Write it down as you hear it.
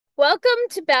Welcome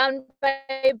to Bound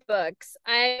by Books.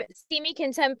 I'm steamy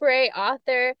contemporary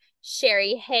author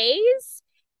Sherri Hayes,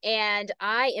 and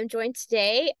I am joined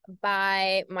today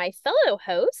by my fellow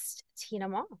host, Tina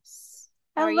Moss.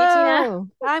 How are you, Tina? Hello.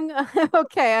 I'm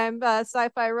okay. I'm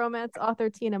sci-fi romance author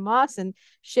Tina Moss, and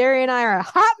Sherri and I are a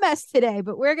hot mess today,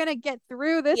 but we're gonna get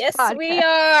through this Yes, we podcast.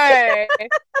 are.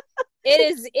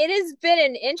 It has been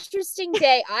an interesting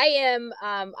day. I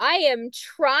am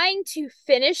trying to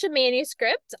finish a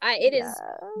manuscript. It is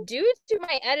Yeah. due to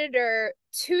my editor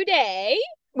today.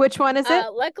 Which one is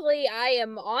it? Luckily I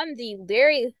am on the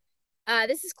very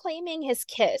this is Claiming His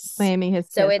Kiss. Claiming His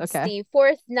So Kiss. it's Okay. the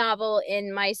fourth novel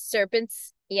in my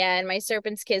Serpent's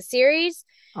Kiss series.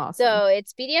 Awesome. So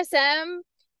it's BDSM.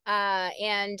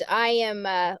 And I am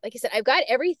like I said, I've got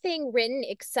everything written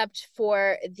except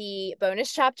for the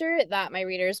bonus chapter that my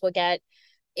readers will get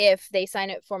if they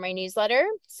sign up for my newsletter.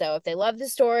 So if they love the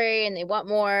story and they want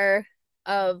more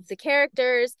of the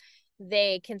characters,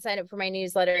 they can sign up for my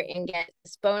newsletter and get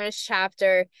this bonus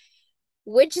chapter,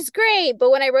 which is great. But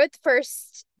when I wrote the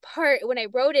first part, when I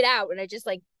wrote it out, and I just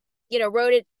like,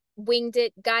 wrote it, winged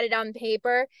it, got it on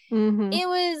paper, Mm-hmm. it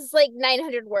was like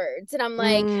 900 words. And I'm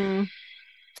like, Mm,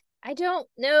 I don't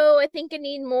know. I think I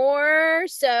need more.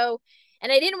 So,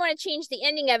 and I didn't want to change the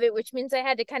ending of it, which means I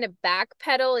had to kind of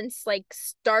backpedal and like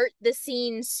start the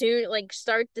scene sooner.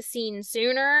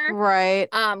 right.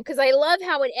 Because I love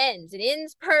how it ends. It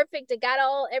ends perfect. I got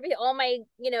all my,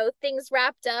 things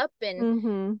wrapped up, and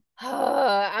Mm-hmm.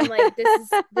 I'm like,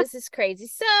 this is crazy.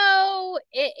 So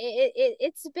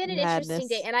it's been an interesting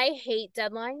day, Madness. and I hate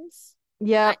deadlines. I,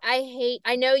 Yep. I hate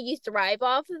I know you thrive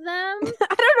off of them, I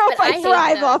don't know but if I I hate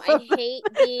thrive them. off I of them. hate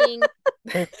being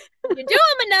you do them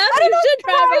enough, I don't you know should if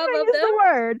thrive off thriving of is them. the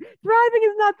word. Thriving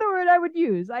is not the word I would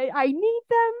use. I need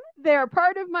them. They're a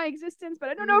part of my existence, but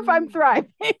I don't know if I'm Mm.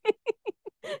 thriving.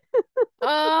 Oh,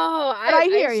 But I I I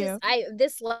hear was just you. I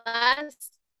this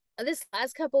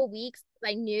last couple of weeks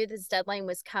I knew this deadline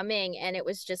was coming, and it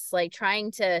was just like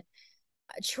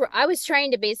I was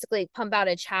trying to basically pump out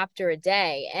a chapter a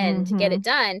day and get Mm-hmm. it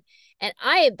done. And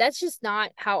I that's just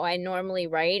not how I normally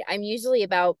write. I'm usually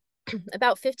about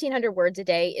about 1,500 words a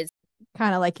day is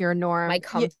Kind of like your my norm. Yeah.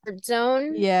 comfort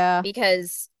zone, Yeah.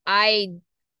 because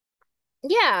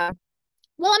yeah,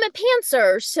 well, I'm a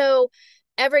pantser, so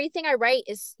everything I write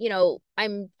is,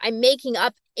 I'm making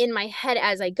up in my head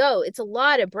as I go. It's a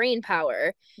lot of brain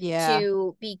power Yeah.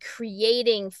 to be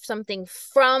creating something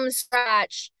from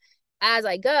scratch as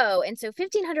I go. And so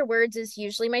 1,500 words is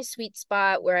usually my sweet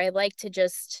spot, where I like to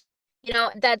just,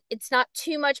 that it's not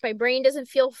too much. My brain doesn't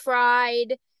feel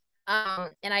fried.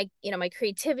 And my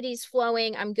creativity's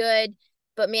flowing. I'm good.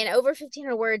 But man, over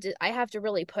 1,500 words, I have to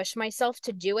really push myself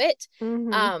to do it.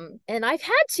 Mm-hmm. And I've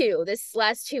had to this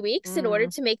last 2 weeks in order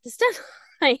Mm. to make this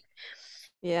deadline.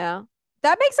 Yeah.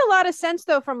 That makes a lot of sense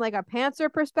though, from like a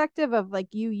pantser perspective of like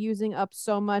you using up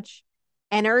so much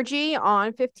energy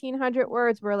on 1,500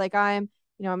 words where like I'm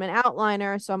an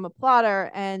outliner, so I'm a plotter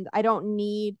and I don't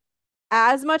need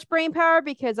as much brain power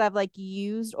because I've like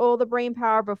used all the brain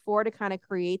power before to kind of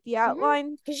create the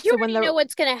outline. Because you So when already the know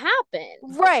what's going to happen.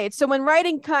 right, so when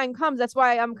writing time comes, that's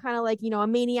why I'm kind of like, a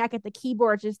maniac at the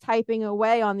keyboard just typing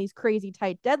away on these crazy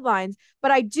tight deadlines.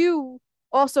 But I do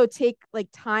also take like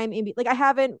time like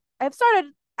I've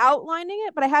started outlining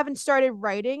it, but I haven't started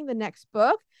writing the next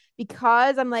book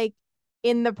because I'm like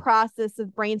in the process of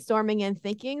brainstorming and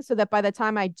thinking so that by the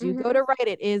time I do go Mm-hmm. to write,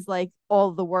 it is like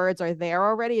all the words are there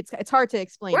already. It's hard to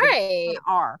explain, but they Right.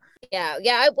 are. Yeah.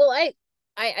 Yeah.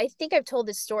 I think I've told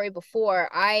this story before.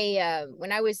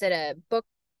 When I was at a book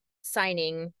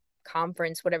signing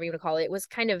conference, whatever you want to call it, it was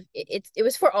kind of, it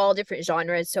was for all different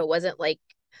genres. So it wasn't like,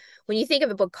 when you think of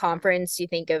a book conference, you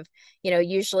think of,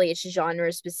 usually it's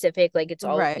genre specific, like it's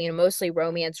all, Right. mostly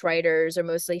romance writers or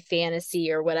mostly fantasy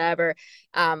or whatever.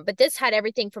 But this had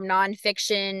everything from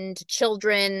nonfiction to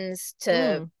children's to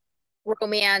Mm,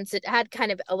 romance. It had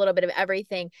kind of a little bit of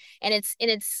everything, and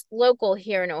it's local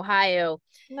here in Ohio.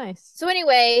 nice. So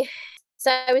anyway, so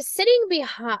I was sitting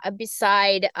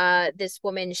beside this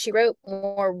woman. She wrote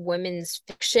more women's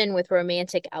fiction with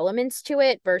romantic elements to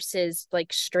it versus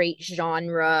like straight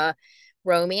genre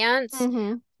romance.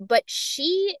 Mm-hmm. But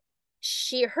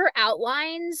her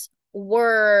outlines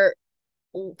were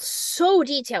so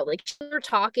detailed. Like, we were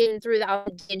talking through the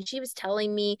and she was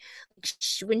telling me,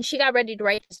 when she got ready to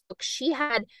write this book, she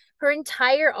had her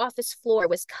entire office floor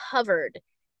was covered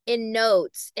in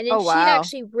notes, and then Oh she'd wow.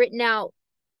 actually written out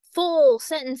full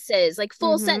sentences, like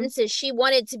full Mm-hmm. sentences she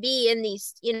wanted to be in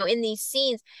these, in these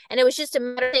scenes. And it was just a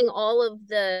matter of all of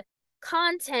the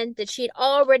content that she'd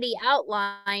already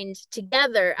outlined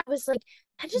together. I was like,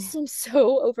 that just seems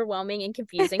so overwhelming and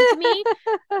confusing to me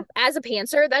as a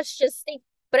pantser. That's just,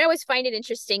 but I always find it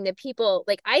interesting that people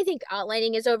like, I think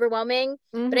outlining is overwhelming,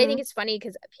 but I Mm-hmm. think it's funny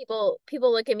because people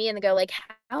look at me and they go like,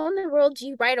 how in the world do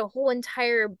you write a whole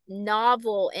entire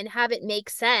novel and have it make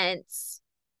sense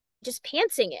just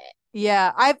pantsing it?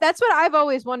 Yeah, I've that's what I've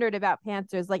always wondered about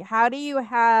pantsers. Like, how do you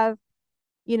have,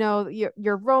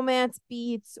 your romance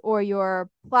beats or your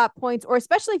plot points, or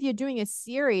especially if you're doing a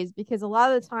series, because a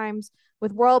lot of the times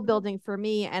with world Mhm. building for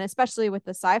me, and especially with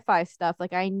the sci-fi stuff,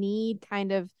 like I need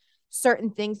kind of certain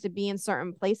things to be in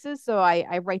certain places. So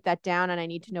I write that down and I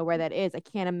need to know where that is. I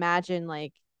can't imagine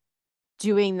like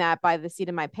doing that by the seat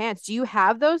of my pants. Do you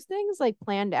have those things like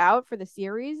planned out for the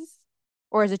series?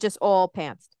 Or is it just all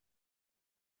pants?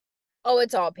 Oh,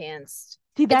 it's all pants.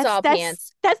 See, It's that's all that's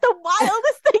pants. that's the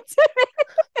wildest thing to me.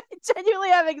 I genuinely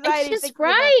have It's anxiety just thinking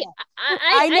about right. that.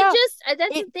 I I know just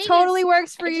that's it the thing totally is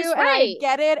works for it's you, just and I right.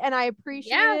 get it, and I appreciate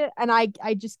Yeah. it, and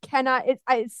I just cannot.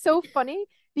 It's so funny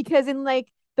because in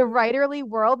like the writerly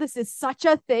world, this is such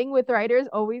a thing with writers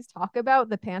always talk about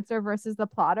the pantser versus the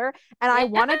plotter, and I Yeah.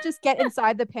 want to just get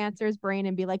inside the pantser's brain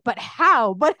and be like, but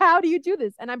how? But how do you do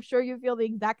this? And I'm sure you feel the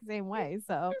exact same way.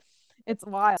 So it's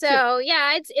wild. So So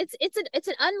yeah, it's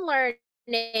an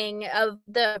unlearning of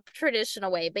the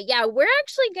traditional way. But yeah, we're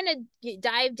actually gonna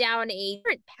dive down a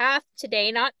different path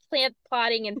today, not plant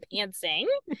plotting and pantsing.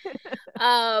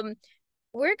 Um,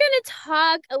 we're gonna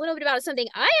talk a little bit about something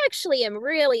I actually am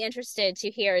really interested to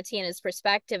hear Tina's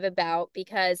perspective about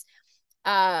because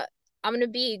uh I'm gonna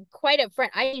be quite upfront.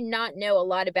 I do not know a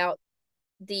lot about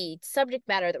the subject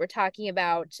matter that we're talking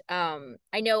about.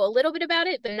 I know a little bit about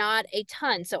it, but not a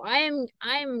ton. So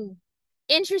I'm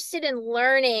interested in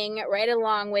learning right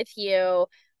along with you.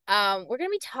 We're going to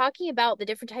be talking about the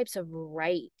different types of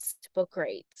rights, book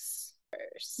rights.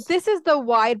 this is the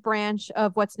wide branch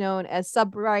of what's known as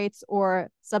sub rights or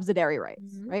subsidiary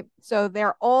rights, Mhm. right? So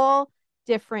they're all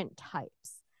different types.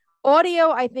 Audio,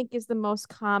 I think, is the most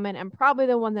common and probably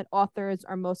the one that authors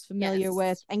are most familiar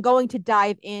with Yes. and going to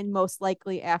dive in most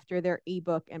likely after their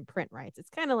ebook and print rights. It's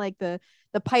kind of like the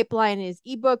pipeline is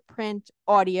ebook, print,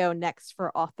 audio next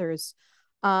for authors.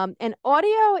 And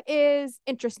audio is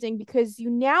interesting because you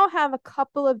now have a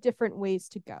couple of different ways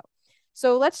to go.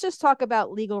 So let's just talk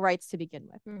about legal rights to begin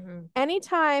with. Mm-hmm.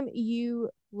 Anytime you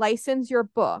license your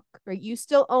book, right, you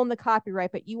still own the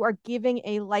copyright, but you are giving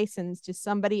a license to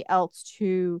somebody else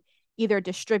to either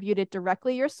distribute it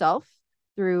directly yourself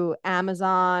through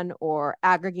Amazon or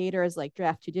aggregators like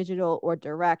Draft2Digital or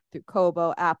direct through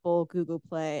Kobo, Apple, Google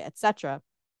Play, etc.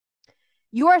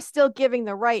 You are still giving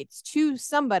the rights to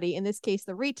somebody, in this case,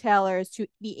 the retailers, to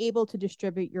be able to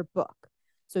distribute your book.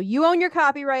 So you own your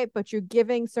copyright, but you're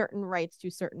giving certain rights to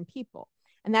certain people.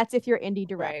 And that's if you're indie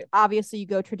direct. Right. Obviously, you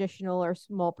go traditional or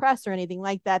small press or anything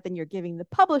like that, then you're giving the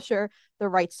publisher the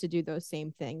rights to do those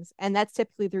same things. And that's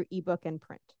typically through ebook and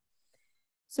print.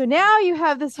 So now you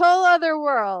have this whole other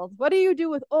world. What do you do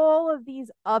with all of these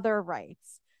other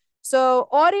rights? So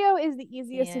audio is the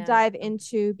easiest to Yeah. dive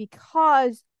into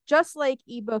because just like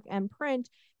ebook and print,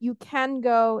 you can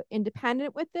go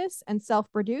independent with this and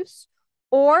self-produce,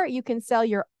 or you can sell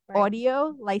your Right.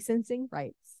 audio licensing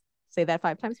rights. Say that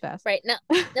 5 times fast. Right. Now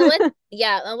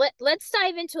let's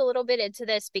dive into a little bit into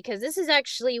this because this is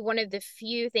actually one of the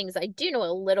few things I do know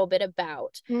a little bit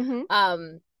about. Mm-hmm.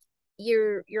 Um,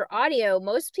 your audio,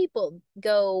 most people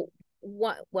go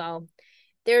one, well,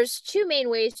 there's two main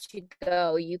ways to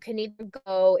go. You can either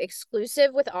go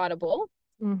exclusive with Audible,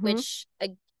 Mm-hmm. which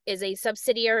is a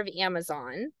subsidiary of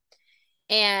Amazon,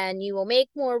 and you will make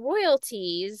more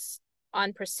royalties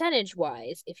on percentage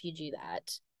wise if you do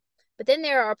that. But then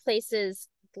there are places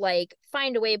like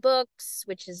Findaway Books,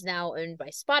 which is now owned by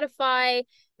Spotify,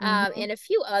 Mm-hmm. and a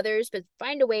few others, but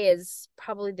Findaway is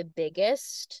probably the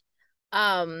biggest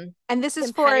And this is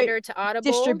for competitor to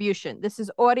Audible. distribution. This is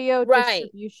audio Right,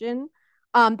 distribution,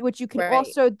 which you can right.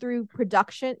 also through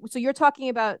production. So you're talking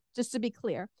about, just to be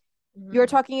clear, you're Mhm.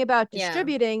 talking about Yeah,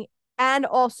 distributing and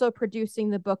also producing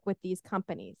the book with these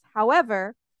companies.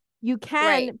 However, you right.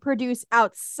 can produce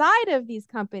outside of these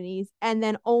companies and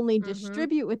then only Mm-hmm.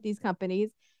 distribute with these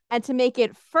companies. And to make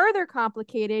it further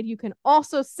complicated, you can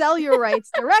also sell your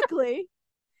rights directly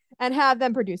and have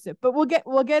them produce it. But we'll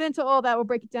get into all that. We'll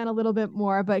break it down a little bit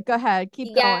more. But go ahead, keep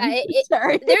Yeah, going.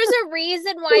 Sorry. there's a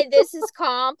reason why this is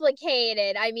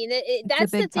complicated. I mean, It's a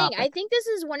that's the big thing. I topic. think this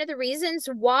is one of the reasons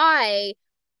why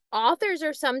authors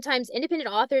are sometimes independent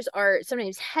authors are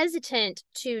sometimes hesitant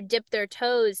to dip their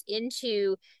toes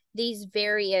into these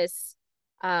various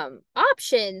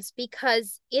options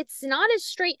because it's not as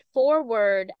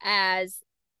straightforward as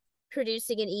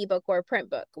producing an ebook or a print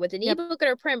book. With an Yep. ebook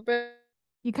or a print book,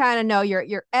 You kind of know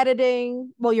you're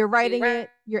editing, well, you're writing it,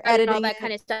 you're and all editing that it.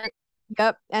 kind of stuff,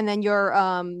 Yep. And then you're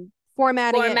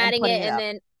formatting it and formatting putting it, it and up.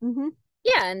 then Mm-hmm.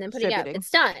 yeah, and then putting it out. Distributing. It's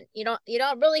done. You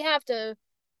don't really have to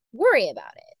worry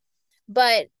about it.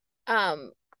 But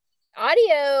um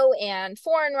audio and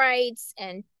foreign rights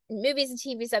and movies and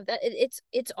TV stuff, that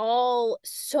it's all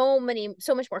so much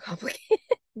more complicated.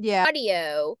 Yeah.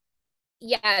 Audio,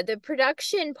 yeah, the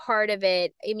production part of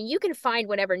it, I mean, you can find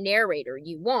whatever narrator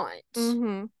you want.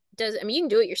 Mm-hmm. I mean, you can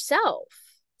do it yourself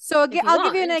So if again, you I'll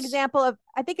give you an want. example of,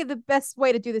 I think the best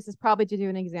way to do this is probably to do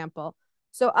an example.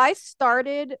 So I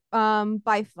started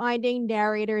by finding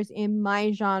narrators in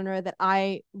my genre that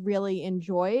I really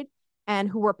enjoyed and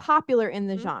who were popular in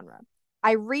the Mhm. genre.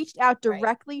 I reached out Right.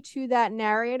 directly to that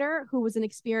narrator who was an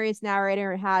experienced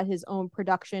narrator and had his own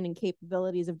production and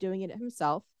capabilities of doing it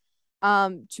himself, to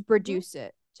Mhm. produce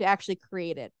it, to actually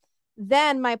create it.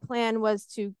 Then my plan was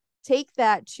to take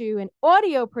that to an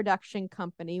audio production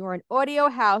company or an audio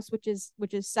house, which is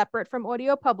separate from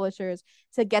audio publishers,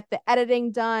 to get the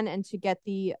editing done and to get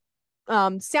the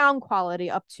sound quality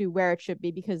up to where it should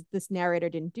be, because this narrator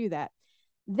didn't do that.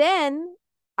 Then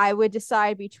I would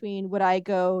decide between, would I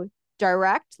go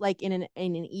direct, like in an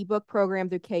ebook program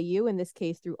through KU, in this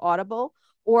case through Audible,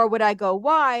 or would I go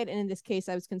wide? And in this case,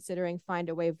 I was considering Find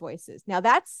a Way Voices. Now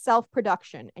that's self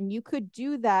production, and you could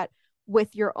do that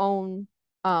with your own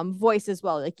voice as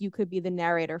well. Like you could be the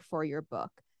narrator for your book.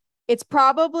 It's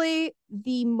probably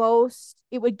the most,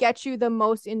 it would get you the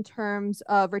most in terms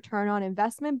of return on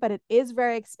investment, but it is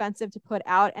very expensive to put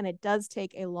out, and it does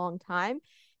take a long time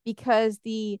because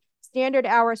the standard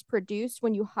hours produced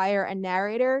when you hire a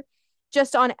narrator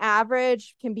just on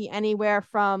average can be anywhere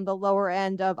from the lower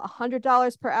end of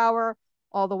 $100 per hour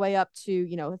all the way up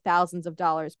to, thousands of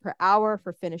dollars per hour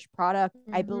for finished product.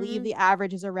 I believe Mhm. the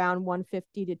average is around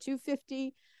 150 to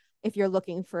 250 if you're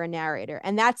looking for a narrator.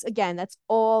 And that's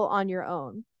all on your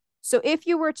own. So if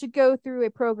you were to go through a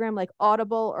program like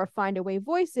Audible or Find a Way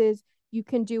Voices, you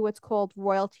can do what's called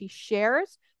royalty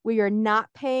shares, where you're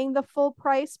not paying the full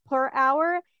price per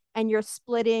hour and you're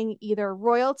splitting either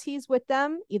royalties with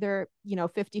them, either,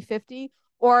 50-50,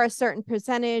 or a certain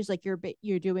percentage, like you're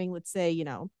doing, let's say,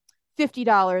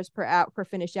 $50 per hour per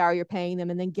finished hour you're paying them,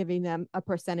 and then giving them a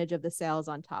percentage of the sales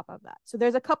on top of that. So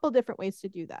there's a couple different ways to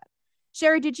do that.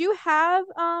 Sherri, did you have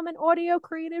an audio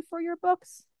created for your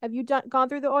books? Have you gone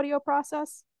through the audio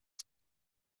process?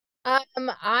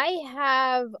 I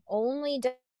have only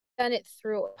done it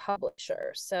through a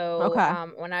publisher. So, Okay.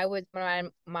 when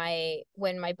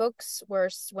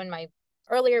my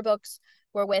earlier books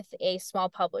were with a small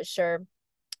publisher,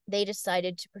 they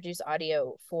decided to produce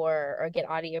audio for or get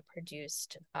audio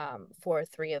produced for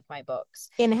three of my books.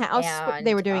 In-house,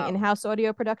 they And were doing in-house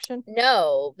audio production?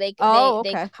 no, Oh, they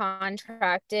okay.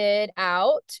 contracted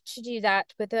out to do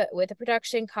that with a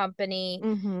production company.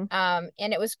 Mm-hmm.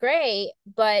 And it was great,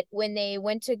 but when I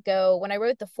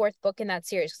wrote the fourth book in that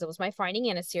series, because it was my Finding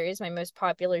Anna series, my most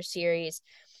popular series,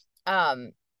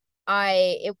 um,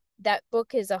 that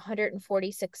book is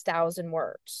 146,000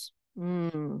 words.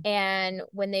 Mm. And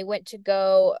when they went to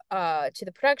go to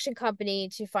the production company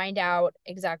to find out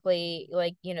exactly,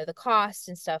 like, the cost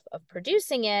and stuff of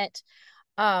producing it,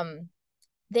 um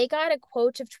they got a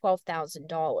quote of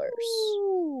 $12,000.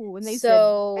 Ooh, and they said, heck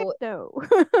So no.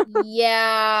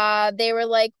 yeah, they were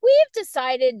like, we've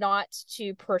decided not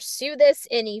to pursue this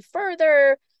any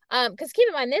further. Because keep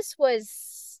in mind, this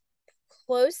was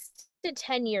close to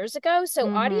 10 years ago, so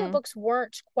Mm-hmm. audiobooks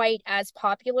weren't quite as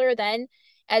popular then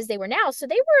as they were now. So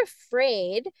they were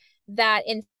afraid that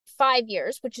in 5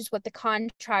 years, which is what the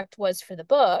contract was for the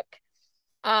book,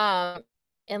 um,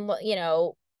 and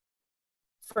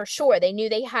for sure they knew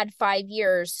they had 5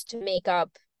 years to make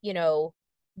up,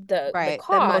 the Right.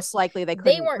 Then most cost. likely they They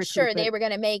couldn't weren't recoup sure they it. were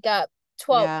going to make up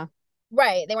 12. Yeah,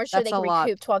 Right, they weren't sure that's they a could lot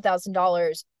recoup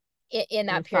 $12,000 in in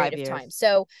that period five of time. years.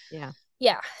 So Yeah.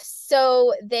 yeah,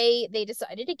 so they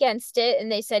decided against it,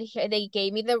 and they said, they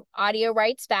gave me the audio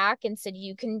rights back and said,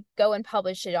 you can go and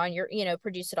publish it on your,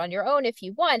 produce it on your own if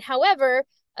you want. However,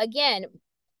 again,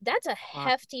 that's a Lot.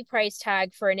 hefty price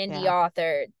tag for an indie Yeah.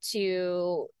 author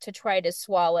to try to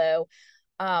swallow.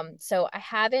 So I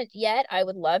haven't yet. I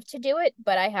would love to do it,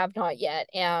 but I have not yet.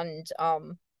 And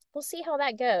we'll see how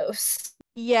that goes.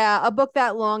 Yeah, a book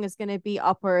that long is going to be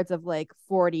upwards of like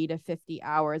 40 to 50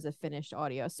 hours of finished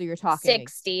audio. So you're talking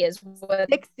 60 is what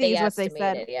 60 they is what they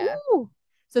said. estimated. Yeah. Ooh.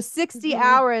 So 60 Hmm.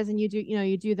 hours, and you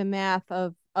do the math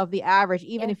of the average.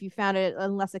 Even Yeah. if you found it a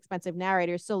less expensive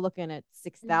narrator, you're still looking at Hmm.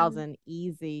 6,000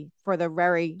 easy for the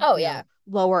very, Oh yeah.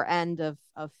 lower end of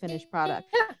finished product.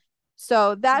 Yeah.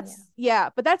 So Oh yeah. yeah,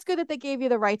 but that's good that they gave you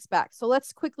the rights back. So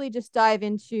let's quickly just dive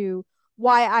into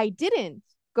why I didn't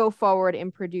go forward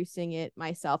in producing it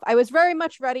myself. I was very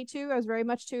much ready to. I was very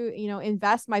much to,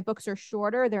 invest. My books are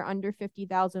shorter. They're under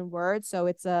 50,000 words. So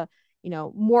it's a,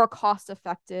 more cost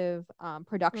effective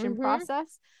production Mm-hmm.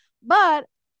 process. But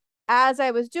as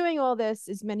I was doing all this,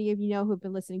 as many of you know who've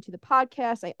been listening to the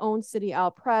podcast, I own City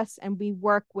Owl Press, and we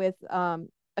work with a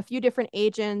few different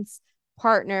agents,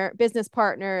 business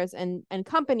partners, and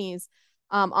companies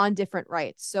on different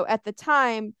rights. So at the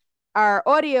time, our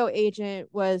audio agent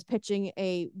was pitching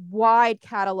a wide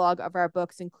catalog of our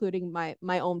books, including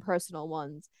my own personal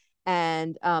ones,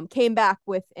 and came back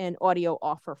with an audio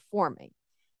offer for me.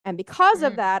 And because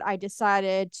of Mm. that, I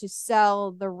decided to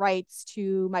sell the rights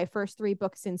to my first 3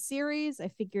 books in series. I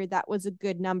figured that was a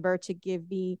good number to give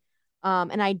me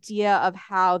an idea of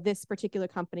how this particular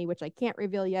company, which I can't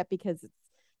reveal yet because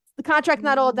the contract's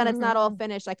not all done, it's not all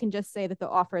finished. I can just say that the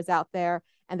offer is out there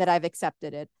and that I've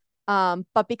accepted it.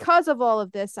 But because of all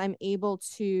of this, I'm able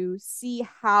to see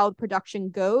how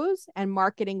production goes and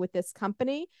marketing with this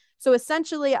company. So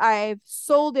essentially, I've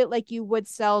sold it like you would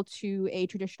sell to a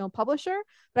traditional publisher,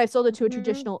 but I've sold it to a Mm-hmm.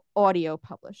 traditional audio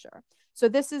publisher. So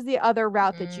this is the other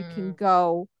route that you can Mm.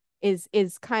 go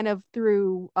is kind of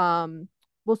through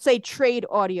we'll say trade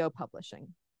audio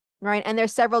publishing. Right. And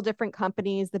there's several different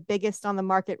companies. The biggest on the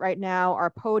market right now are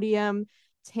Podium,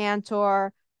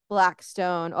 Tantor,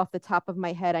 Blackstone. Off the top of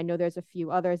my head, I know there's a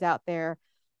few others out there.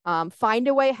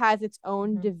 Findaway has its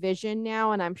own Mm-hmm. division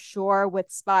now, and I'm sure with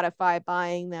Spotify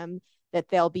buying them that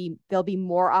there'll be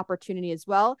more opportunity as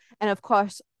well. And of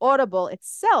course, Audible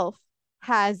itself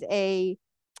has a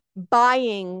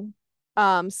buying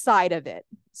side of it.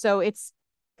 So it's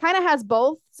kind of has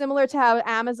both, similar to how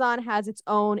Amazon has its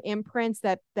own imprints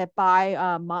that buy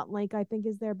Montlake, I think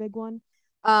is their big one.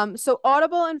 So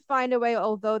Audible and Findaway,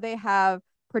 although they have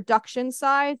production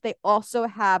sides, they also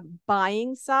have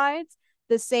buying sides.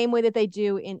 The same way that they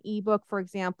do in ebook, for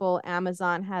example,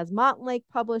 Amazon has Montlake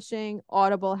Publishing.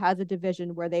 Audible has a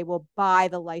division where they will buy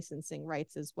the licensing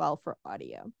rights as well for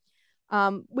audio.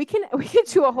 We can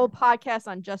do a whole podcast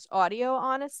on just audio,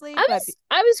 honestly, but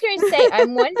I was going to say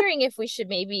I'm wondering if we should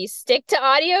maybe stick to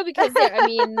audio because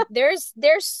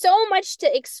there's so much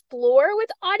to explore with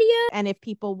audio. and if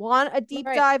people want a deep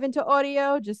Right. dive into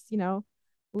audio, just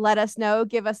let us know.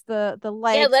 Give us the Yeah,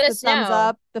 likes, let the us thumbs know.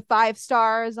 up, the 5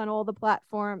 stars on all the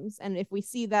platforms, and if we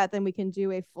see that, then we can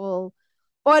do a full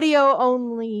audio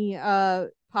only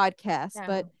podcast. Yeah.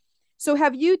 But so,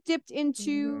 have you dipped Mm-hmm.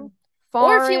 into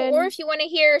Or foreign? if you want to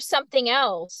hear something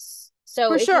else. So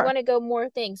For if you sure. want to go more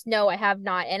things, no, I have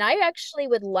not. And I actually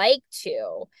would like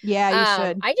to. Yeah, you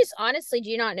should. I just honestly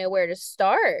do not know where to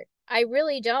start. I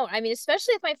really don't. I mean,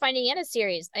 especially with my Finding Anna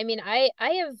series. I mean, I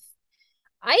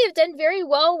have done very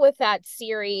well with that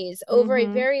series over a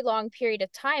Mm-hmm. very long period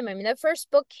of time. I mean, the first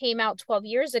book came out 12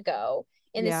 years ago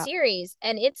in the Yeah. series,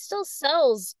 and it still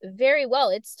sells very well.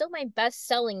 It's still my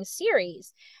best-selling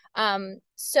series.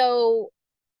 So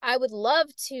I would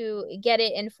love to get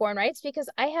it in foreign rights because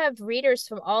I have readers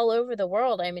from all over the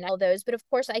world. I mean, all those, but of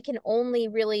course, I can only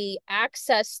really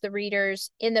access the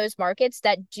readers in those markets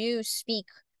that do speak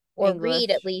or read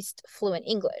at English. least fluent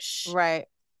English. Right.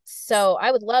 So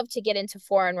I would love to get into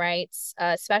foreign rights,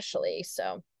 especially.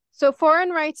 So, So foreign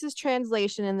rights is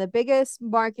translation, and the biggest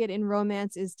market in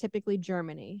romance is typically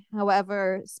Germany.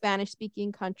 However,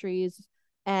 Spanish-speaking countries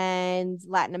and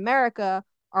Latin America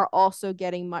are also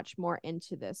getting much more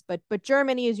into this. But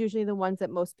Germany is usually the ones that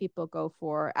most people go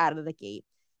for out of the gate.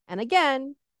 And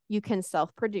again, you can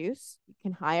self-produce, you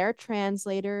can hire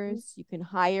translators, you can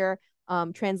hire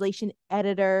translation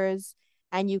editors,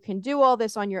 and you can do all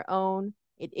this on your own.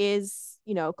 It is,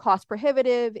 cost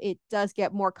prohibitive. It does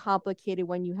get more complicated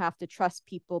when you have to trust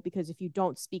people, because if you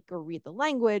don't speak or read the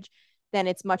language, then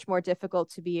it's much more difficult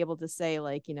to be able to say,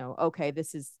 like, okay,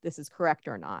 this is correct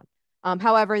or not.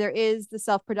 However, there is the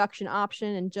self-production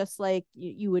option, and just like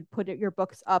you would put your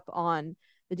books up on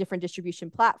the different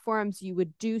distribution platforms, you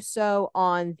would do so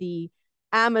on the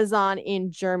Amazon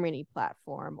in Germany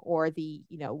platform, or the,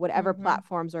 whatever mm-hmm.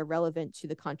 platforms are relevant to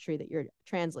the country that you're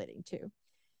translating to.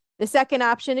 The second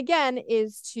option, again,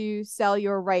 is to sell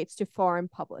your rights to foreign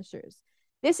publishers.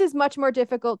 This is much more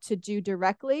difficult to do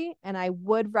directly, and I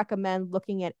would recommend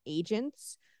looking at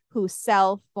agents who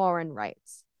sell foreign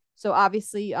rights. So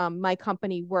obviously, my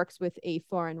company works with a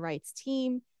foreign rights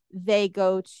team. They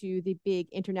go to the big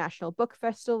international book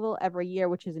festival every year,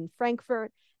 which is in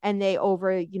Frankfurt, and they,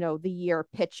 over the year,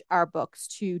 pitch our books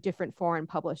to different foreign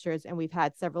publishers, and we've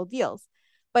had several deals.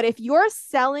 But if you're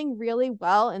selling really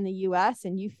well in the US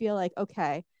and you feel like,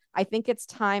 okay, I think it's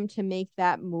time to make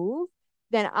that move,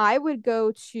 then I would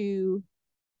go to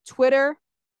Twitter,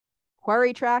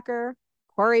 Query Tracker,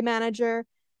 Query Manager.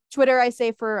 Twitter, I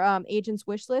say for agents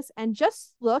wish list, and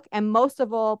just look, and most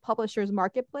of all, Publishers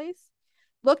Marketplace.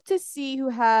 Look to see who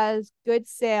has good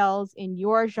sales in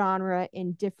your genre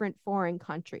in different foreign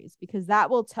countries, because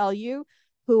that will tell you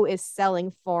who is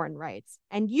selling foreign rights.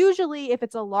 And usually, if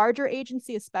it's a larger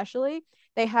agency, especially,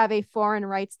 they have a foreign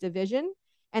rights division.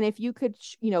 And if you could,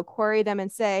 query them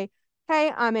and say,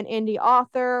 hey, I'm an indie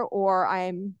author, or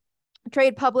I'm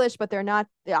trade published, but they're not,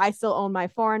 I still own my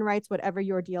foreign rights, whatever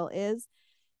your deal is,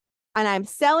 and I'm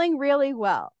selling really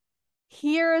well.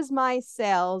 Here's my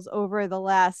sales over the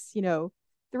last,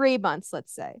 3 months,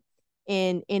 let's say,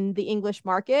 in the English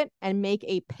market, and make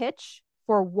a pitch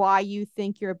for why you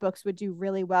think your books would do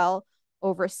really well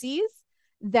overseas,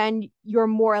 then you're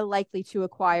more likely to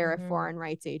acquire a foreign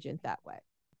rights agent that way.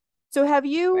 So have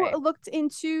you Right. looked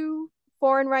into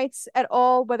foreign rights at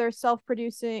all, whether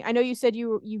self-producing? I know you said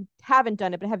you haven't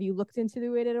done it, but have you looked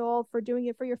into it at all for doing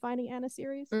it for your Finding Anna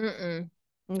series? Mm-mm.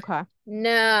 Okay.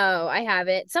 No, I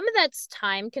haven't. Some of that's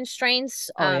time constraints,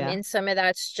 Oh yeah. and some of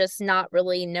that's just not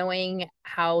really knowing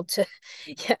how to,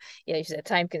 yeah, yeah, you said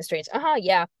time constraints.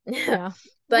 Yeah. Yeah.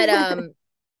 But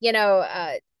you know,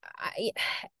 I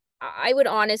I would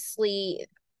honestly,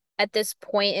 at this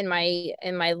point in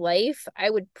my life, I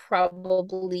would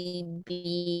probably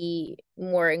be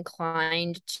more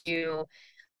inclined to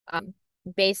um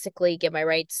basically give my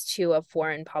rights to a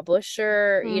foreign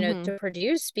publisher, Mm-hmm. to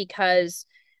produce, because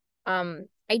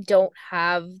I don't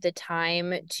have the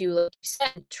time to, like you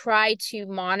said, try to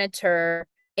monitor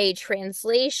a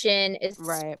translation,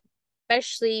 Right.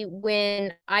 especially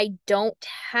when I don't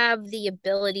have the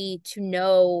ability to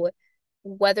know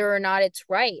whether or not it's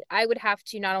right. I would have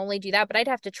to not only do that, but I'd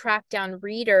have to track down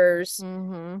readers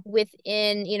Mm-hmm.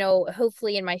 within,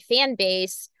 hopefully in my fan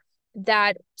base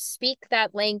that speak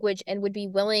that language and would be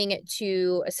willing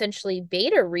to essentially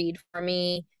beta read for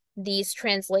me these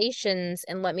translations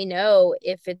and let me know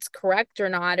if it's correct or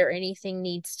not, or anything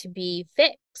needs to be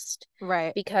fixed,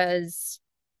 Right. because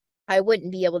I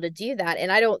wouldn't be able to do that.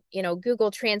 And I don't, Google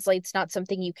Translate's not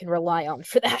something you can rely on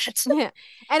for that. Yeah.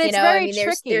 And it's I very mean,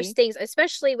 there's tricky. things,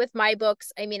 especially with my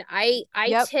books. I mean, I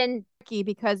Yep. tend. Tricky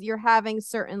because you're having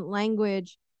certain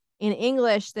language in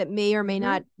English that may or may Mhm,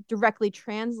 not directly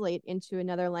translate into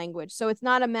another language. So it's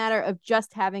not a matter of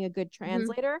just having a good mhm.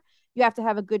 translator. You have to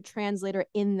have a good translator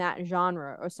in that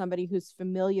genre, or somebody who's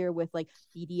familiar with like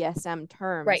BDSM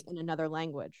terms Right. in another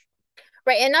language.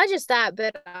 Right. And not just that,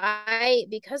 but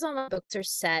because all my books are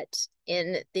set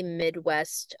in the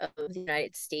Midwest of the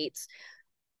United States,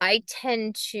 I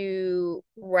tend to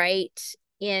write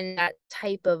in that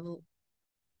type of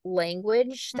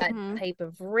language, that Mm-hmm. type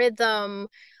of rhythm,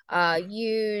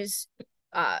 use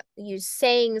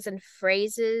sayings and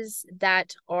phrases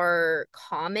that are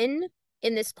common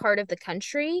in this part of the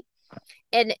country.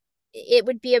 And it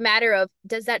would be a matter of,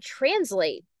 does that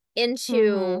translate Mm-hmm.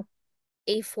 into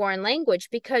a foreign language?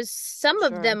 Because some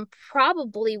of Sure. them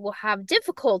probably will have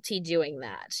difficulty doing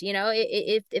that.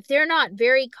 If they're not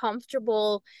very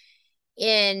comfortable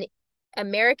in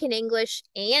American English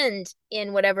and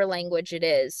in whatever language it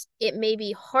is, it may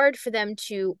be hard for them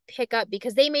to pick up,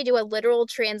 because they may do a literal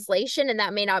translation and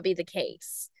that may not be the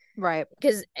case. Right.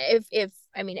 Because if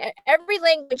I mean, every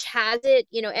language has it,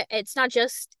 it's not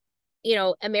just,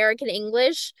 American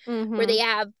English, where Mm-hmm. they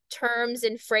have terms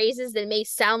and phrases that may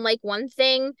sound like one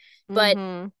thing but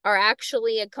Mm-hmm. are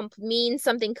actually mean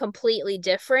something completely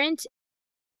different.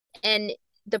 And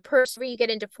the person, where you get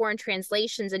into foreign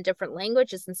translations in different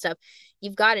languages and stuff,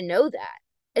 you've got to know that.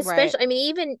 Right. Especially, I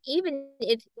mean, even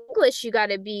in English, you got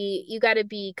to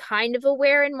be kind of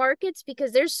aware in markets,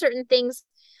 because there's certain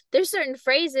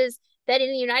phrases that in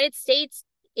the United States,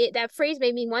 that phrase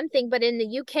may mean one thing, but in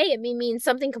the UK it may mean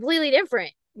something completely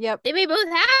different. Yep. They may both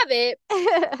have it,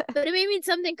 but it may mean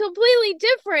something completely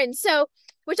different. So,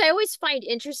 which I always find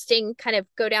interesting, kind of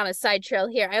go down a side trail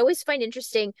here. I always find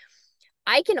interesting,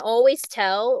 I can always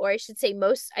tell, or I should say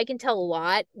I can tell a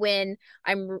lot when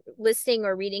I'm listening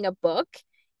or reading a book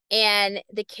and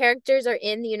the characters are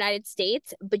in the United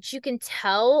States, but you can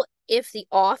tell if the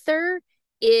author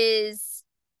is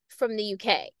from the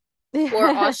UK or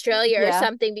Australia or Yeah.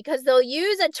 something, because they'll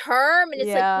use a term and it's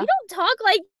like, we Yeah. don't talk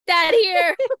like that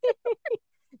here.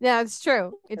 Yeah, it's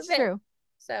true. It's But, true.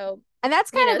 so, And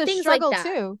that's kind of the things like struggle that.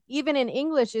 too, even in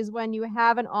English, is when you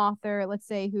have an author, let's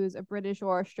say, who's a British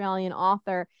or Australian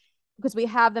author, because we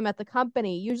have them at the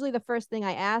company. Usually the first thing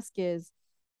I ask is,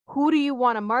 who do you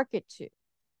want to market to?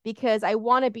 Because I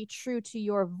want to be true to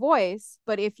your voice.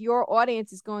 But if your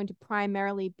audience is going to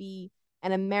primarily be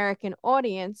an American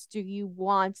audience, do you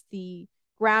want the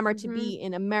grammar to Mm-hmm. be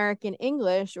in American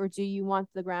English, or do you want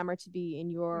the grammar to be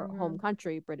in your home Mm-hmm.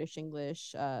 country, British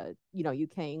English,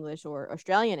 UK English or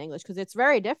Australian English, because it's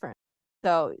very different.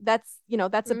 So that's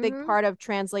a big Mm-hmm. part of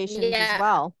translations as Yeah,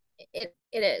 well. it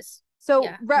is. So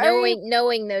Yeah. very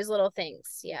Knowing those little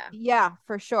things. Yeah. Yeah,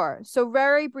 for sure. So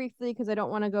very briefly, because I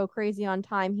don't want to go crazy on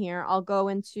time here, I'll go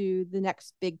into the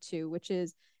next big two, which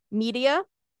is media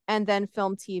and then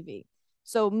film TV.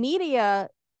 So media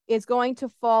is going to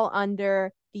fall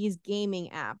under these gaming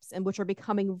apps, and which are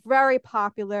becoming very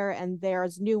popular, and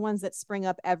there's new ones that spring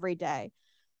up every day.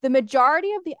 The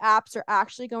majority of the apps are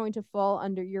actually going to fall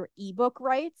under your ebook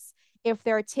rights if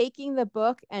they're taking the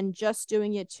book and just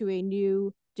doing it to a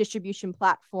new distribution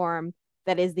platform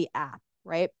that is the app,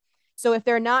 right? So if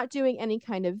they're not doing any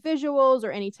kind of visuals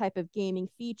or any type of gaming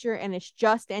feature, and it's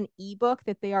just an ebook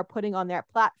that they are putting on their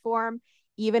platform,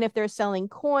 even if they're selling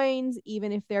coins,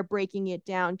 even if they're breaking it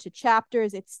down to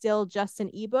chapters, it's still just an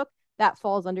ebook that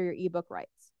falls under your ebook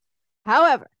rights.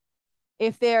 However,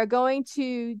 if they're going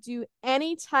to do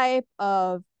any type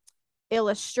of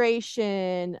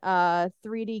illustration,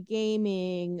 3D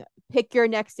gaming, pick your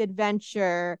next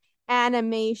adventure,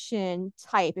 animation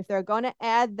type, if they're going to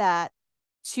add that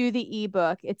to the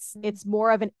ebook, it's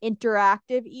more of an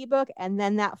interactive ebook, and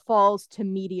then that falls to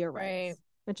media Right. rights,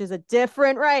 which is a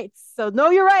different rights. So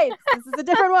know your rights. This is a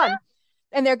different one.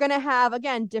 And they're going to have,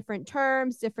 again, different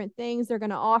terms, different things they're going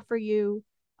to offer you,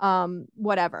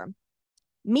 whatever.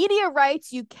 Media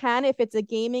rights, you can if it's a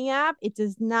gaming app. It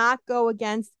does not go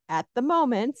against, at the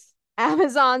moment,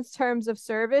 Amazon's terms of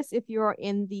service if you're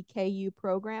in the KU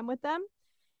program with them.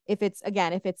 If it's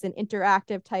an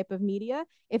interactive type of media,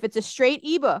 if it's a straight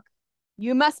ebook,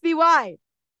 you must be wide.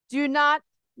 Do not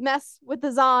mess with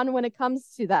the Zon when it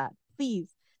comes to that.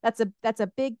 Please. That's a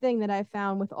big thing that I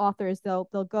found with authors. They'll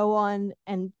go on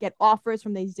and get offers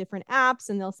from these different apps,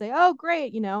 and they'll say, "Oh,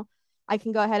 great, I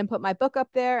can go ahead and put my book up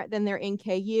there." Then they're in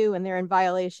KU and they're in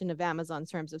violation of Amazon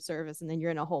terms of service, and then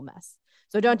you're in a whole mess.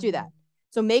 So don't do that.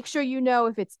 So make sure you know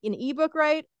if it's an ebook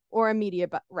right or a media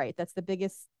right. That's the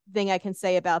biggest thing I can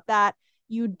say about that.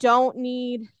 You don't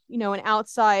need, an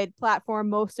outside platform.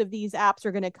 Most of these apps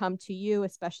are going to come to you,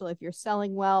 especially if you're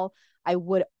selling well. I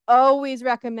would always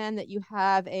recommend that you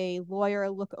have a lawyer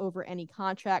look over any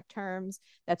contract terms.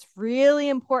 That's really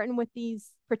important with these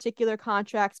particular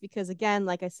contracts because, again,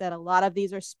 like I said, a lot of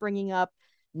these are springing up.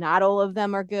 Not all of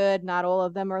them are good. Not all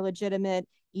of them are legitimate.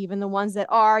 Even the ones that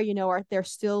are, they're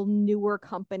still newer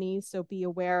companies. So be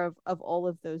aware of all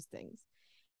of those things.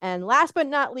 And last but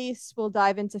not least, we'll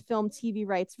dive into film TV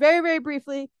rights very, very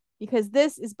briefly, because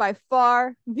this is by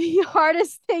far the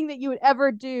hardest thing that you would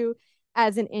ever do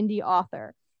as an indie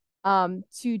author.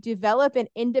 To develop an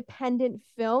independent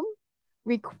film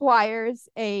requires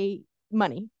a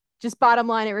money. Just bottom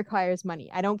line, it requires money.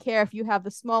 I don't care if you have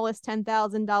the smallest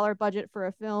 $10,000 budget for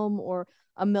a film or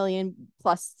 $1 million+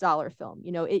 film.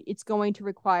 It's going to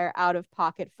require out of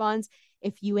pocket funds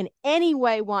if you in any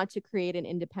way want to create an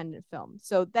independent film.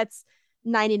 So that's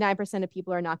 99% of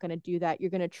people are not going to do that. You're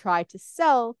going to try to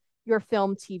sell your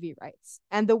film TV rights.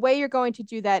 And the way you're going to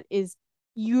do that is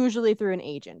usually through an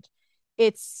agent.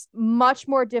 It's much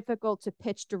more difficult to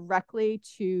pitch directly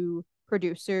to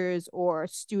producers or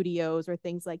studios or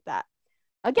things like that.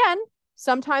 Again,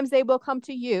 sometimes they will come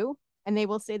to you and they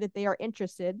will say that they are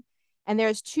interested. And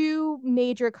there's two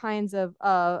major kinds of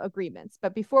agreements.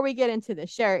 But before we get into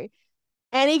this, Sherri,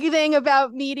 anything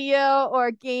about media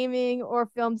or gaming or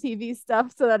film TV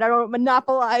stuff so that I don't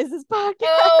monopolize this podcast?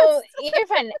 Oh, you're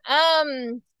fine.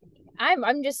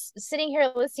 I'm just sitting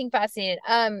here listening fascinated.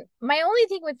 My only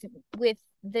thing with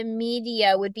the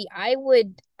media would be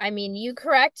I mean, you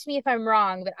correct me if I'm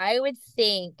wrong, but I would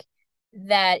think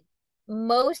that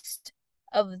most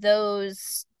of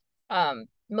those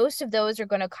most of those are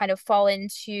going to kind of fall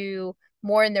into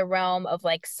more in the realm of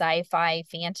like sci-fi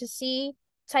fantasy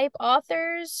type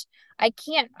authors. I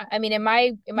mean, am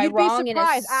I You'd be wrong in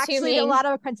surprised. Actually, a assuming lot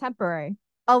of contemporary,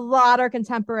 a lot of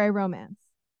contemporary romance.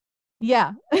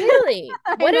 Yeah, really?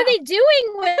 I What are know. they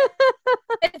doing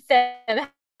with them?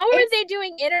 How are It's they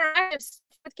doing interactive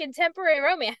stuff with contemporary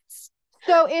romance?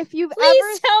 so if you've ever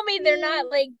Please tell me they're seen, not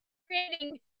like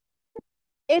creating.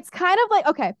 it's kind of like,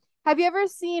 okay, have you ever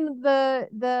seen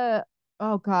the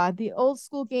oh god, the old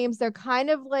school games? They're kind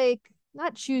of like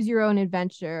not choose your own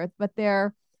adventure, but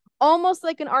they're almost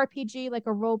like an RPG, like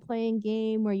a role-playing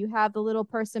game where you have the little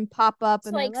person pop up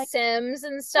and they're Like like, Sims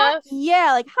and "Hi- stuff.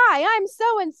 yeah, like, hi, I'm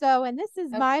so and so, and this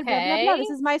is my blah blah blah. This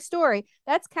Okay. is my story."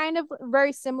 That's kind of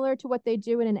very similar to what they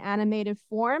do in an animated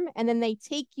form, and then they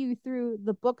take you through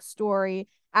the book story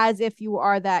as if you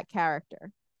are that character.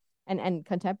 And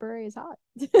contemporary is hot.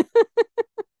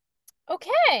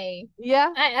 Okay. Yeah.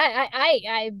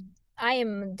 I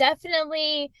am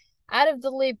definitely out of the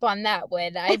loop on that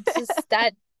one. I just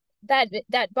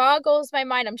that boggles my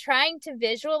mind. I'm trying to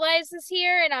visualize this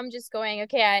here, and I'm just going,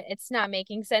 okay, it's not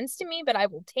making sense to me, but I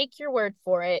will take your word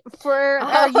for it. For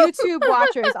our YouTube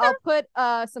watchers, I'll put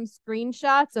some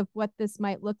screenshots of what this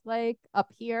might look like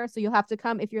up here. So you'll have to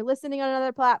come if you're listening on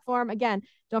another platform. Again,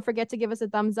 don't forget to give us a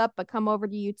thumbs up, but come over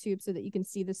to YouTube so that you can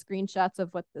see the screenshots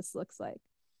of what this looks like.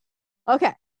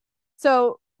 Okay.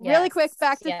 So really Yes, quick,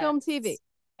 back to yes. film TV.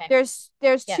 Okay.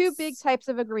 There's two big Yes. types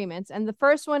of agreements, and the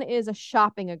first one is a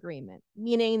shopping agreement,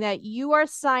 meaning that you are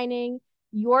signing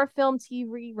your film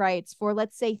TV rights for,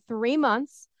 let's say, 3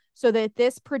 months, so that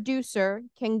this producer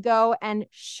can go and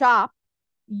shop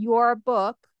your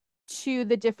book to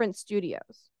the different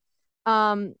studios.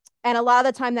 And a lot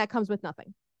of the time that comes with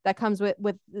nothing. That comes with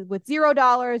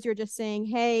 $0. You're just saying,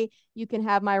 hey, you can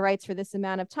have my rights for this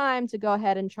amount of time to go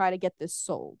ahead and try to get this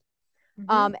sold.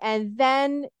 Mm-hmm. And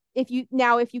then if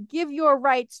you give your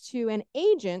rights to an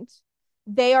agent,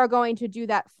 they are going to do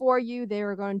that for you. They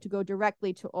are going to go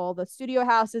directly to all the studio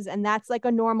houses, and that's like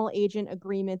a normal agent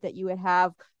agreement that you would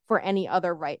have for any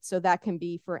other rights. So that can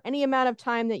be for any amount of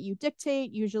time that you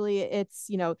dictate. Usually it's,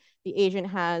 the agent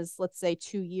has, let's say,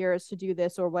 2 years to do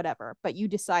this or whatever, but you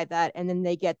decide that, and then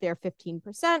they get their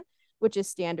 15%, which is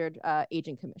standard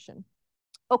agent commission.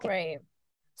 Okay. Right.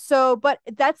 So, but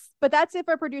that's if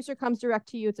a producer comes direct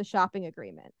to you, it's a shopping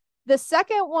agreement. The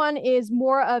second one is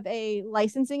more of a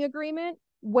licensing agreement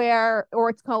or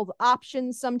it's called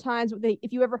options sometimes.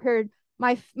 If you ever heard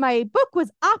my book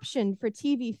was optioned for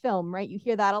TV film, right? You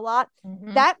hear that a lot.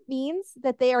 Mm-hmm. That means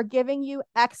that they are giving you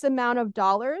X amount of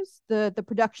dollars. The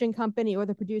production company or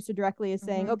the producer directly is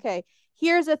saying, Mm-hmm. okay,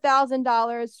 here's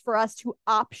 $1,000 for us to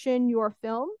option your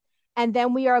film, and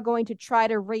then we are going to try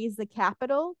to raise the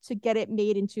capital to get it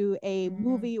made into a Mm-hmm.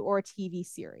 movie or TV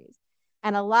series.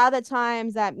 And a lot of the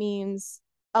times that means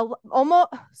almost,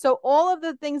 so all of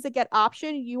the things that get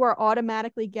optioned, you are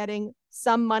automatically getting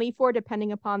some money for,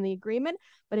 depending upon the agreement,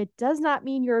 but it does not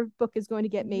mean your book is going to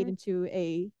get made Mm-hmm.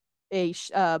 into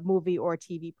a movie or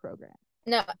TV program.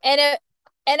 No, and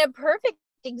a perfect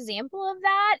example of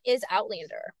that is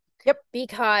Outlander, Yep.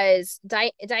 because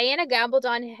Diana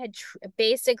Gabaldon had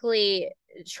basically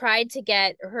tried to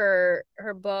get her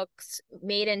books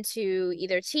made into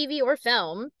either TV or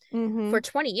film Mm-hmm. for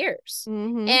 20 years.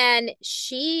 Mm-hmm. And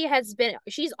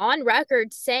she's on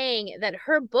record saying that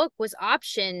her book was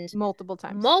optioned Multiple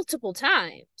times. multiple Yep.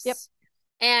 times.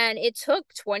 And it took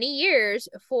 20 years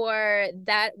for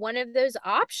that one of those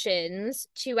options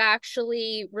to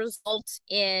actually result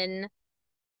in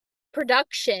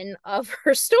production of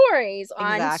her stories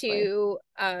Exactly.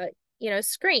 onto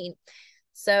screen.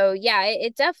 So yeah,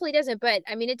 it definitely doesn't, but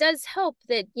I mean it does help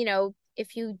that, if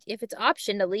it's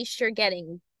optioned, at least you're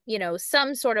getting,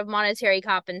 some sort of monetary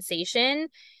compensation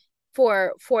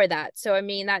for that. So I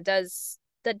mean that does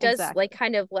like Exactly.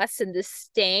 kind of lessen the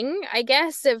sting, I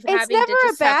guess, of It's having never to a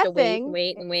just have to bad wait and thing.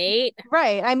 wait and wait.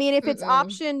 Right. I mean, if it's Mm-mm.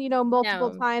 optioned,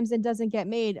 multiple No. times and doesn't get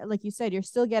made, like you said, you're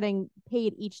still getting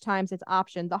paid each time it's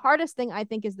optioned. The hardest thing I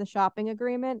think is the shopping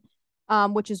agreement,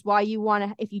 which is why you want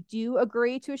to, if you do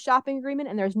agree to a shopping agreement,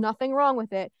 and there's nothing wrong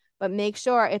with it, but make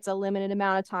sure it's a limited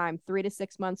amount of time, 3 to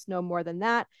 6 months, no more than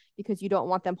that, because you don't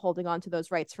want them holding on to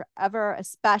those rights forever,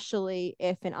 especially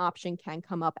if an option can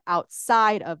come up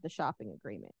outside of the shopping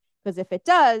agreement. Because if it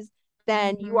does,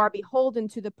 then you Mm-hmm. are beholden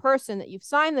to the person that you've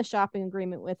signed the shopping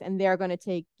agreement with, and they're going to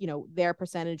take, their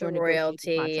percentage The or negotiate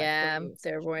the royalty, contract for yeah, you,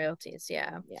 their essentially. royalties,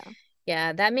 yeah. Yeah.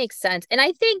 Yeah, that makes sense. And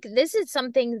I think this is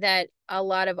something that a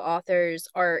lot of authors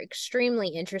are extremely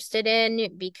interested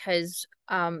in, because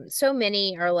so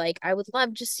many are like, I would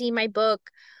love to see my book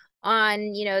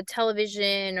on,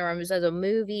 television or as a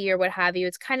movie or what have you.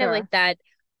 It's kind of like Sure. that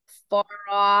far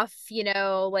off,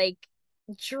 like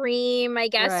dream, I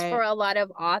guess, for Right. a lot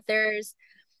of authors.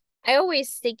 I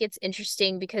always think it's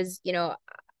interesting because,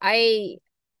 I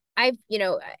I've,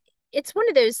 it's one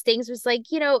of those things was like,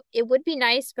 it would be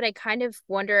nice, but I kind of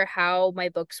wonder how my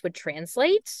books would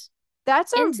translate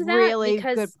That's a into that, really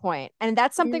good because point. And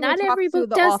that's something we not talk every to book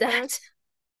the does authors. that.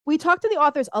 We talk to the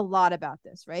authors a lot about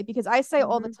this, right? Because I say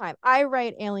all the Hmm. time, I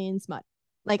write alien smut.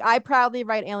 Like I proudly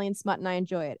write alien smut and I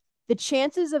enjoy it. The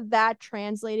chances of that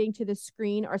translating to the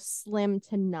screen are slim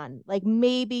to none. Like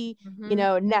maybe, Hmm.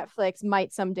 Netflix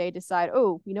might someday decide,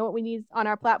 oh, you know what we need on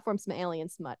our platform? Some alien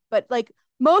smut. But like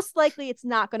most likely it's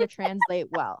not going to translate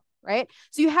well, right?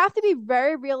 So you have to be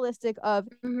very realistic of,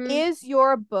 Hmm. is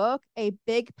your book a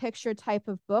big picture type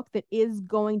of book that is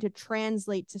going to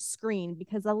translate to screen?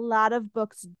 Because a lot of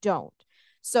books don't.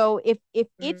 So if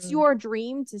it's Mm. your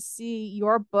dream to see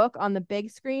your book on the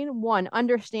big screen, one,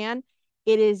 understand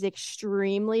it is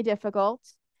extremely difficult,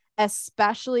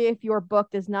 especially if your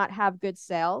book does not have good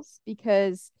sales,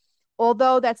 because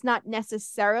although that's not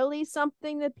necessarily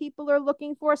something that people are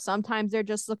looking for, sometimes they're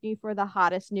just looking for the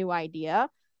hottest new idea.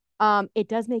 It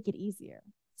does make it easier.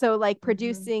 So like Mhm.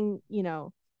 producing,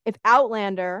 if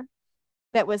Outlander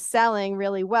that was selling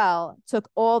really well took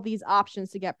all these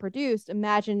options to get produced.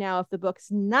 Imagine now if the book's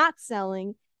not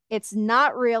selling, it's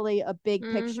not really a big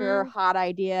picture Mhm. hot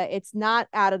idea. It's not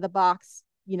out of the box,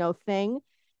 thing.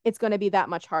 It's going to be that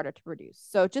much harder to produce.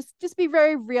 So just be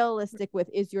very realistic with,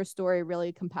 is your story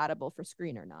really compatible for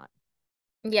screen or not?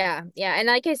 Yeah, yeah. And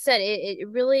like I said, it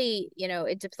really,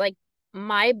 it's like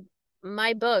my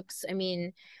my books. I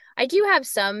mean, I do have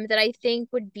some that I think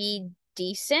would be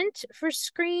decent for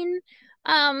screen.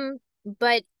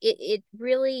 But it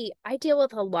really I deal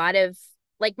with a lot of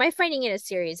like my Finding in a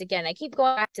series. Again, I keep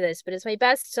going back to this, but it's my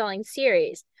best selling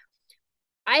series.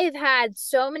 I have had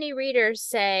so many readers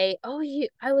say, "Oh,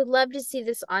 I would love to see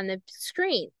this on the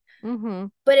screen." Mm-hmm.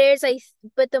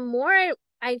 But the more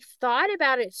I've thought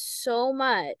about it so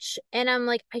much, and I'm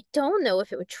like, I don't know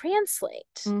if it would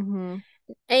translate. Mm-hmm.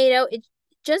 And it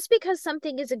just because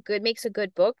something is a good makes a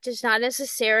good book does not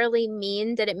necessarily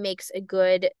mean that it makes a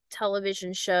good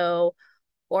television show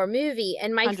or movie.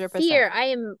 And my 100%. fear,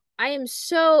 I am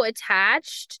so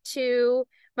attached to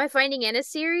my Finding Anna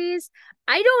series.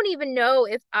 I don't even know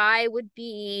if I would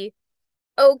be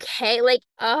okay. Like,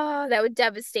 oh, that would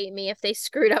devastate me if they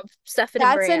screwed up Stefan and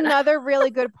That's Brianna. another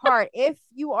really good part. If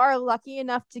you are lucky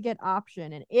enough to get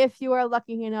option and if you are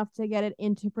lucky enough to get it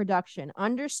into production,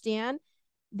 understand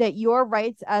that your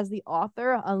rights as the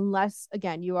author, unless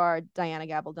again you are Diana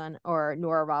Gabaldon or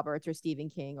Nora Roberts or Stephen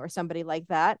King or somebody like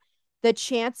that, the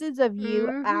chances of you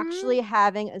Mm-hmm. actually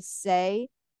having a say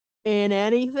in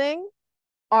anything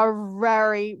are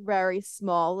very, very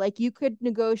small. Like you could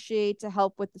negotiate to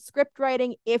help with the script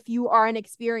writing if you are an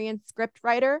experienced script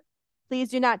writer. Please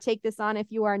do not take this on if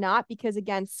you are not, because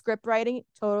again, script writing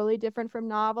totally different from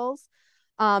novels.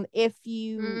 If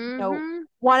you Mm-hmm.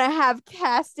 want to have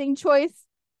casting choice,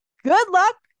 good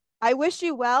luck. I wish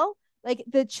you well. Like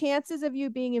the chances of you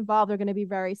being involved are going to be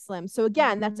very slim. So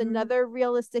again, that's Mm-hmm. another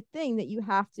realistic thing that you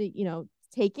have to,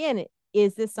 take in.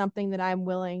 Is this something that I'm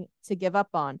willing to give up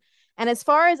on? And as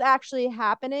far as actually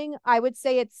happening, I would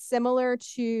say it's similar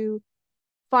to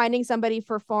finding somebody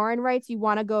for foreign rights. You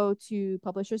want to go to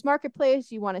Publishers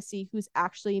Marketplace, you want to see who's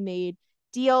actually made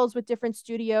deals with different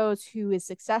studios, who is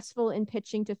successful in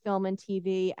pitching to film and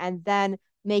TV, and then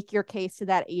make your case to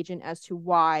that agent as to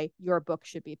why your book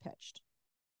should be pitched.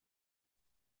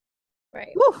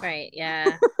 Right, Whew. right,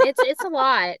 yeah. It's a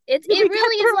lot. It's Did it we get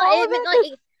really is a through lot. all I of mean, it?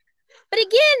 like, but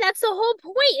again, that's the whole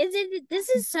point.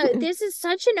 This is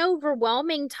such an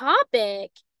overwhelming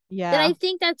topic that Yeah, I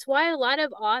think that's why a lot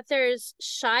of authors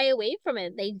shy away from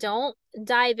it. They don't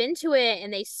dive into it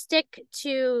and they stick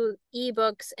to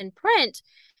ebooks and print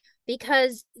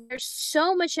because there's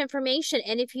so much information.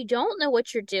 And if you don't know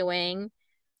what you're doing,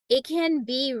 it can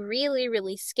be really,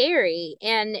 really scary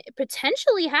and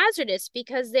potentially hazardous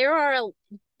because there are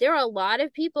a lot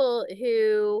of people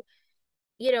who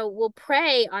will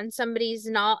prey on somebody's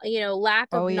not lack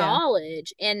oh of yeah,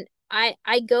 knowledge. And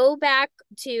I go back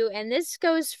to, and this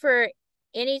goes for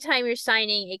anytime you're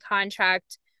signing a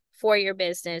contract for your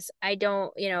business. I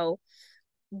don't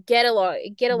get a lawyer,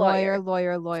 get a lawyer,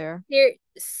 lawyer. lawyer, lawyer.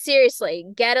 Seriously,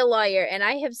 get a lawyer. And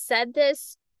I have said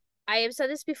this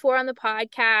before on the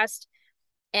podcast,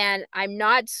 and I'm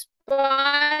not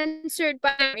sponsored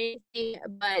by anything,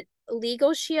 but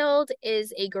Legal Shield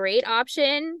is a great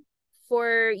option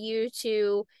for you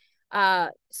to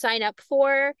sign up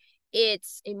for.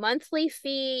 It's a monthly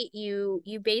fee. You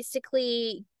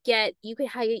basically get you can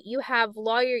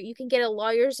get a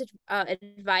lawyer's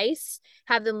advice,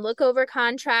 have them look over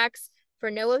contracts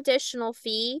for no additional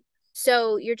fee.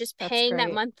 So you're just That's paying that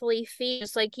great. monthly fee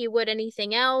just like you would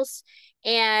anything else,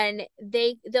 and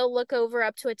they'll look over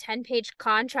up to a 10-page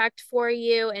contract for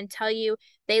you and tell you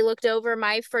they looked over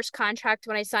my first contract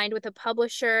when I signed with a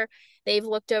publisher. They've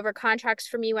looked over contracts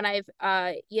for me when I've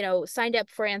signed up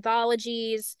for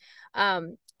anthologies.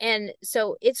 And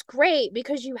so it's great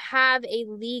because you have a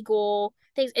legal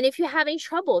things. And if you have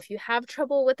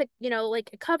trouble with like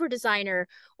a cover designer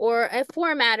or a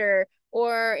formatter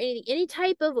or any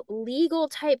type of legal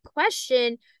type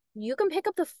question, you can pick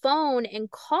up the phone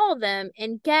and call them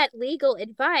and get legal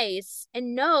advice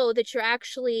and know that you're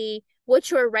actually what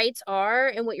your rights are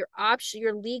and what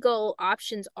your legal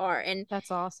options are. And That's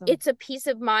awesome. it's a peace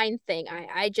of mind thing.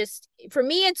 I just, for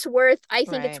me, it's worth, I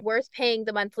think it's Right. worth paying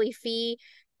the monthly fee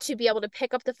to be able to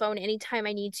pick up the phone anytime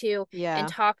I need to and Yeah.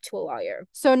 talk to a lawyer.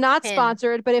 So not And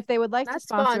sponsored, but if they would like to not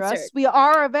sponsor us, sponsored. we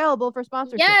are available for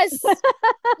sponsorships. Yes.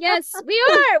 Yes, we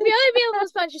are. We are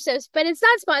available sponsorships, but it's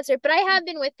not sponsored. But I have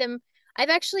been with them. I've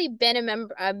actually been a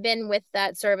member. I've been with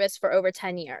that service for over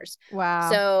 10 years. Wow.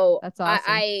 So That's awesome.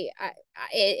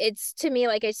 it's to me,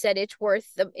 like I said, it's worth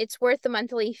the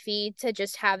monthly fee to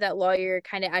just have that lawyer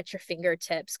kind of at your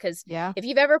fingertips. Because Yeah. if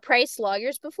you've ever priced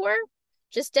lawyers before,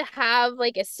 just to have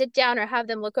like a sit down or have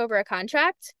them look over a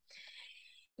contract,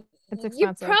 It's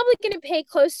you're expensive. probably going to pay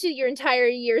close to your entire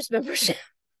year's membership.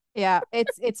 Yeah,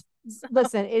 it's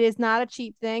listen, it is not a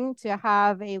cheap thing to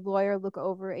have a lawyer look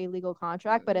over a legal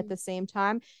contract, but at the same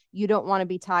time, you don't want to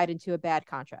be tied into a bad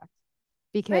contract Right.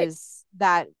 because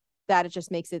that it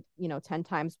just makes it, 10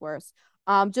 times worse.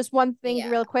 Just one thing Yeah.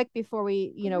 real quick before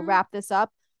we, Hmm. wrap this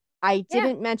up. I Yeah.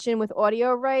 didn't mention with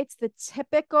audio rights, the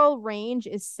typical range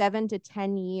is 7 to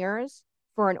 10 years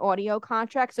for an audio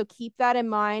contract. So keep that in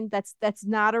mind. That's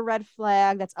not a red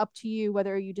flag. That's up to you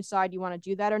whether you decide you want to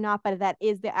do that or not, but that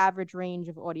is the average range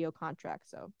of audio contracts.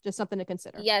 So just something to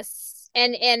consider. Yes.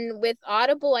 And with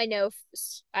Audible, I know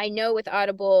with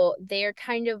Audible, they're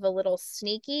kind of a little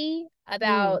sneaky Mm.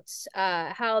 about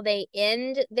how they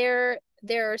end their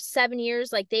 7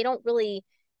 years. Like they don't really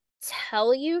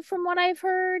tell you from what I've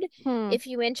heard. Hmm. If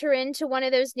you enter into one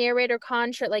of those narrator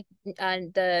contract like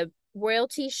the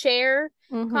royalty share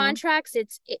Mm-hmm. contracts,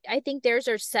 I think theirs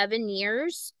are 7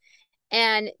 years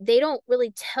and they don't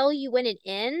really tell you when it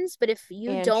ends, but if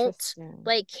you don't Interesting.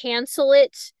 like cancel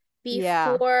it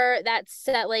Yeah. before that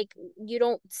set, like you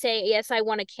don't say yes I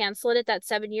want to cancel it at that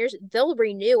 7 years, they'll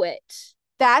renew it.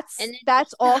 That's And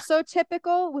that's then also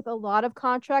typical with a lot of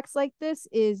contracts like this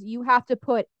is you have to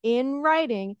put in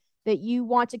writing that you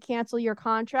want to cancel your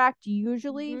contract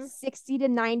usually mhm, 60 to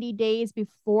 90 days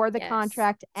before the yes.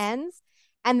 contract ends.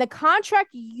 And the contract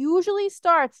usually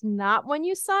starts not when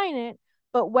you sign it,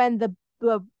 but when the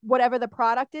whatever the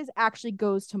product is actually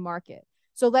goes to market.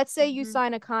 So let's say you Mhm,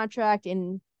 sign a contract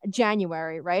in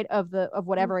January, right, of mhm,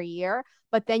 whatever year,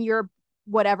 but then your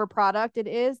whatever product it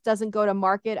is doesn't go to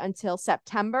market until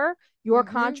September, your mhm.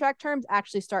 contract terms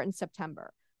actually start in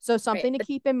September. So Right, something to but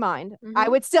keep in mind. I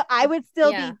mhm, would still I but would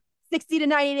still yeah. be 60 to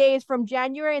 90 days from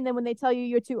January, and then when they tell you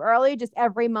you're too early, just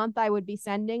every month I would be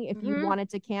sending if you Mhm, wanted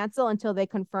to cancel until they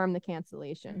confirm the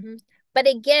cancellation. mhm. But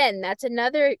again, that's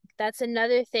another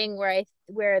thing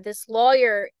where this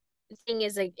lawyer thing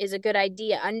is a good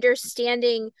idea,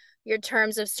 understanding your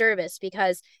terms of service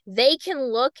because they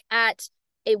can look at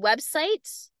a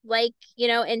website like,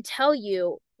 and tell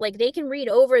you, like they can read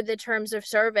over the terms of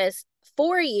service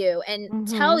for you and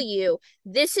tell Mm-hmm. you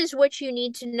this is what you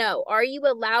need to know. Are you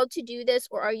allowed to do this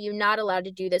or are you not allowed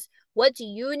to do this? What do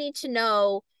you need to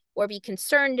know or be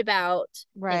concerned about?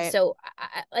 And Right. so,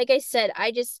 like I said,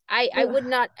 I Ugh. would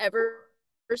not ever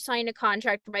sign a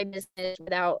contract for my business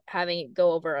without having it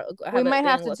go over, We have it might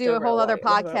have being to looked do a over whole other with a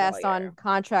podcast on lawyer.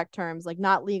 contract terms, like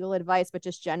not legal advice, but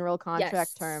just general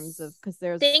contract terms of Yes, because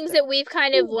there's things that we've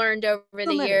kind of ooh, learned over so the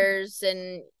many. years,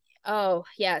 and oh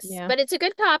yes, Yeah. but it's a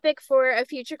good topic for a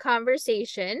future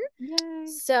conversation. Yay.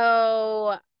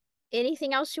 So,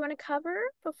 anything else you want to cover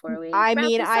before we I wrap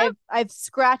mean, this up? I've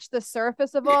scratched the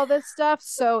surface of all this stuff.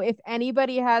 So if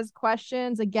anybody has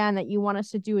questions, again, that you want us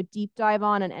to do a deep dive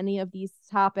on any of these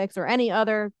topics or any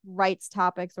other rights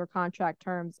topics or contract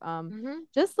terms, Mm-hmm.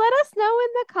 just let us know in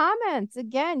the comments.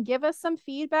 Again, give us some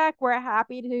feedback. We're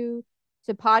happy to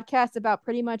podcast about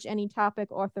pretty much any topic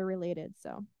author related.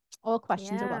 So all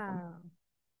questions are welcome.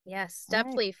 Yeah. Yes, All right.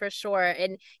 definitely for sure.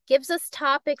 And gives us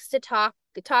topics to talk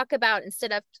about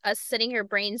instead of us sitting here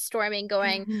brainstorming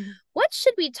going, what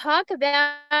should we talk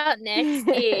about next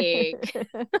week?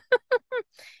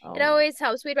 Oh It my always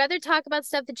helps. We'd rather talk about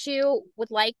stuff that you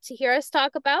would like to hear us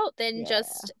talk about than yeah.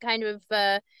 just kind of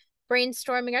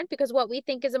brainstorming on because what we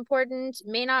think is important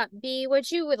may not be what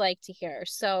you would like to hear.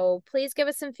 So please give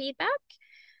us some feedback.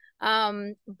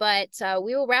 But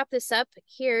we will wrap this up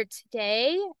here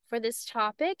today for this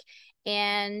topic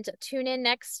and tune in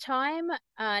next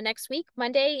week,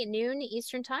 Monday, noon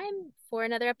Eastern time for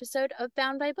another episode of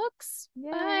Bound by Books. Yay.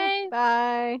 Bye.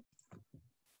 Bye.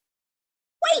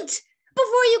 Wait!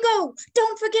 Before you go,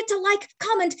 don't forget to like,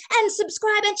 comment, and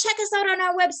subscribe, and check us out on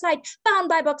our website,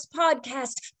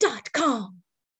 boundbybookspodcast.com.